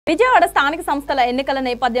విజయవాడ స్థానిక సంస్థల ఎన్నికల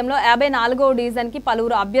నేపథ్యంలో 54వ డివిజన్కి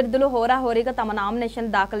పలువురు అభ్యర్థులు హోరాహోరీగా తమ నామినేషన్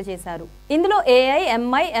దాఖలు చేశారు. ఇందులో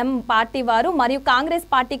ఏఐఎంఐఎం పార్టీ వారు మరియు కాంగ్రెస్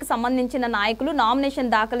పార్టీకి సంబంధించిన నాయకులు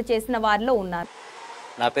నామినేషన్ దాఖలు చేసిన వారిలో ఉన్నారు.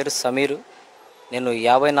 నా పేరు సమీరు. నేను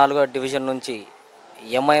 54వ డివిజన్ నుంచి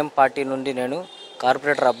ఎంఐఎం పార్టీ నుండి నేను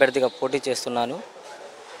కార్పొరేటర్ అభ్యర్థిగా పోటీ చేస్తున్నాను.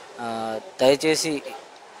 దయచేసి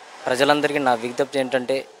ప్రజలందరికీ నా విజ్ఞప్తి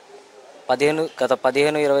ఏంటంటే గత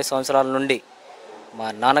 15-20 సంవత్సరాల నుండి మా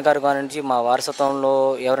నాన్నగారు కానివ్వండి, మా వారసత్వంలో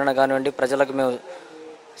ఎవరైనా కానివ్వండి, ప్రజలకు మేము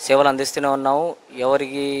సేవలు అందిస్తూనే ఉన్నాము.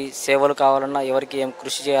 ఎవరికి సేవలు కావాలన్నా, ఎవరికి ఏం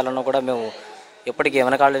కృషి చేయాలన్నా కూడా మేము ఎప్పటికీ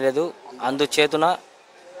వెనకాడలేదు. అందుచేతున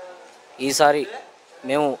ఈసారి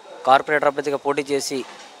మేము కార్పొరేటర్ అభ్యర్థిగా పోటీ చేసి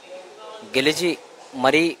గెలిచి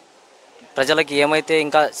మరీ ప్రజలకి ఏమైతే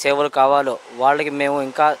ఇంకా సేవలు కావాలో వాళ్ళకి మేము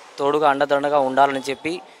ఇంకా తోడుగా అండదండగా ఉండాలని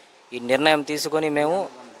చెప్పి ఈ నిర్ణయం తీసుకొని మేము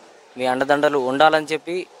మీ అండదండలు ఉండాలని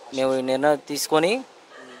చెప్పి మేము ఈ నిర్ణయం తీసుకొని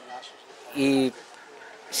ఈ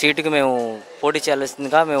సీటుకి మేము పోటీ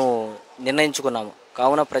చేయాల్సిందిగా మేము నిర్ణయించుకున్నాము.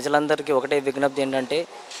 కావున ప్రజలందరికీ ఒకటే విజ్ఞప్తి ఏంటంటే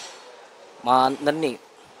మా అందరినీ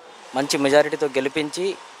మంచి మెజారిటీతో గెలిపించి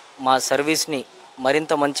మా సర్వీస్ని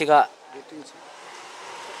మరింత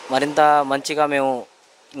మంచిగా మేము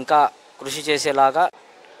ఇంకా కృషి చేసేలాగా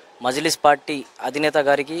మజ్లిస్ పార్టీ అధినేత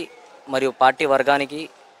గారికి మరియు పార్టీ వర్గానికి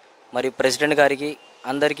మరియు ప్రెసిడెంట్ గారికి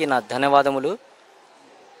అందరికీ నా ధన్యవాదములు.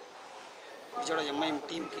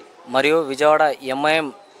 మరియు విజయవాడ ఎంఐఎం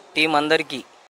టీం అందరికీ